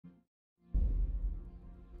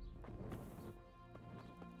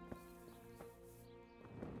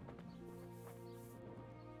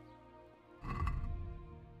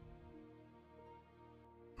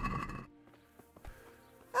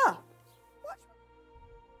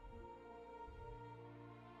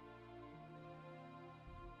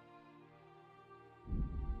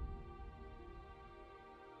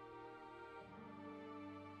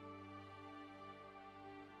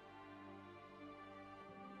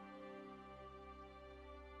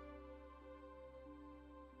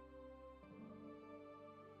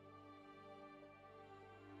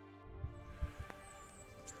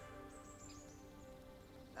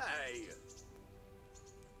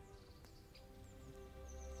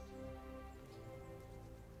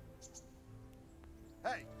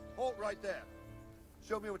right there.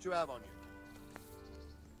 Show me what you have on you.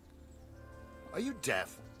 Are you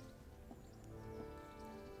deaf?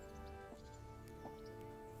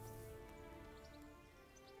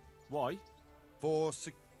 Why? For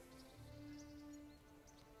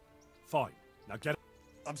Fine. Now get...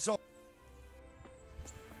 I'm sorry.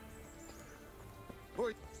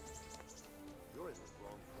 Boy, you're in the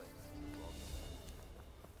wrong place.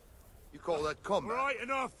 You call that combat? All right,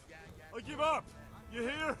 enough! I give up! You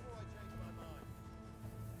hear?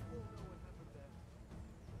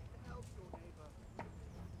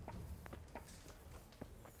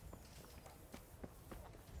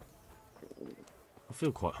 I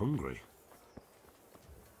feel quite hungry.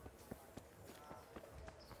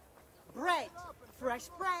 Bread! Fresh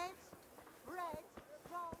bread! Bread!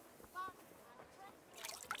 Roll, bun,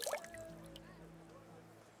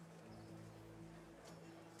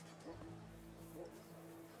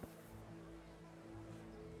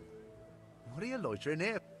 What are you loitering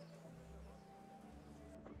here?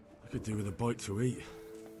 I could do with a bite to eat.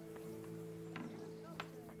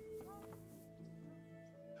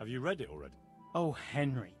 Have you read it already? Oh,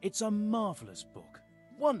 Henry, it's a marvellous book.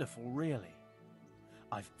 Wonderful, really.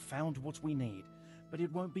 I've found what we need, but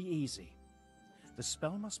it won't be easy. The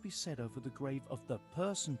spell must be said over the grave of the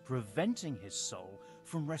person preventing his soul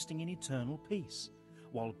from resting in eternal peace,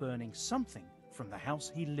 while burning something from the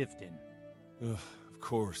house he lived in. Ugh, of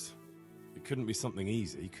course. It couldn't be something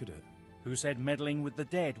easy, could it? Who said meddling with the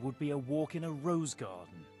dead would be a walk in a rose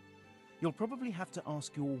garden? You'll probably have to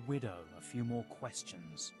ask your widow a few more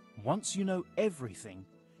questions. Once you know everything,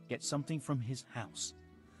 get something from his house,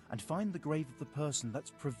 and find the grave of the person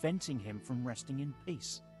that's preventing him from resting in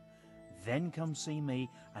peace. Then come see me,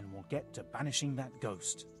 and we'll get to banishing that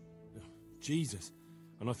ghost. Jesus,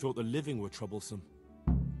 and I thought the living were troublesome.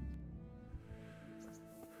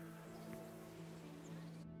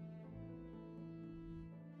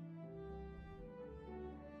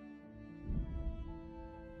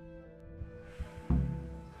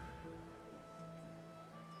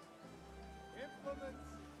 Implements,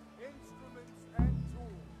 instruments, and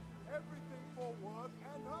tools. Everything for work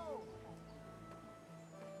and home.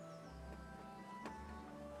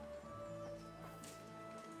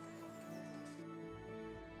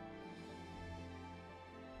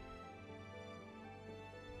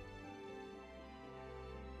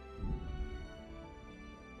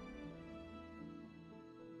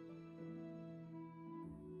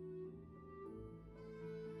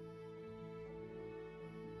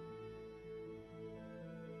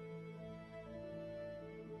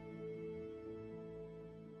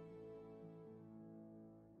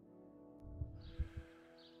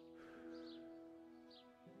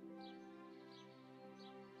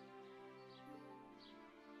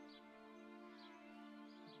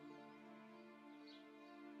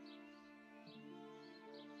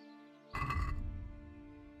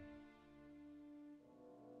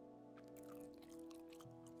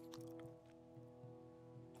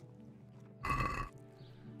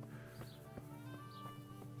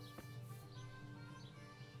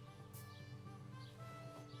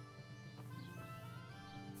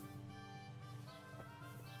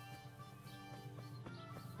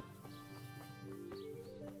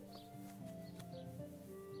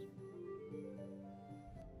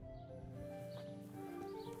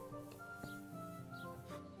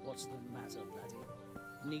 What's the matter, laddie?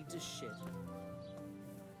 Need to shit?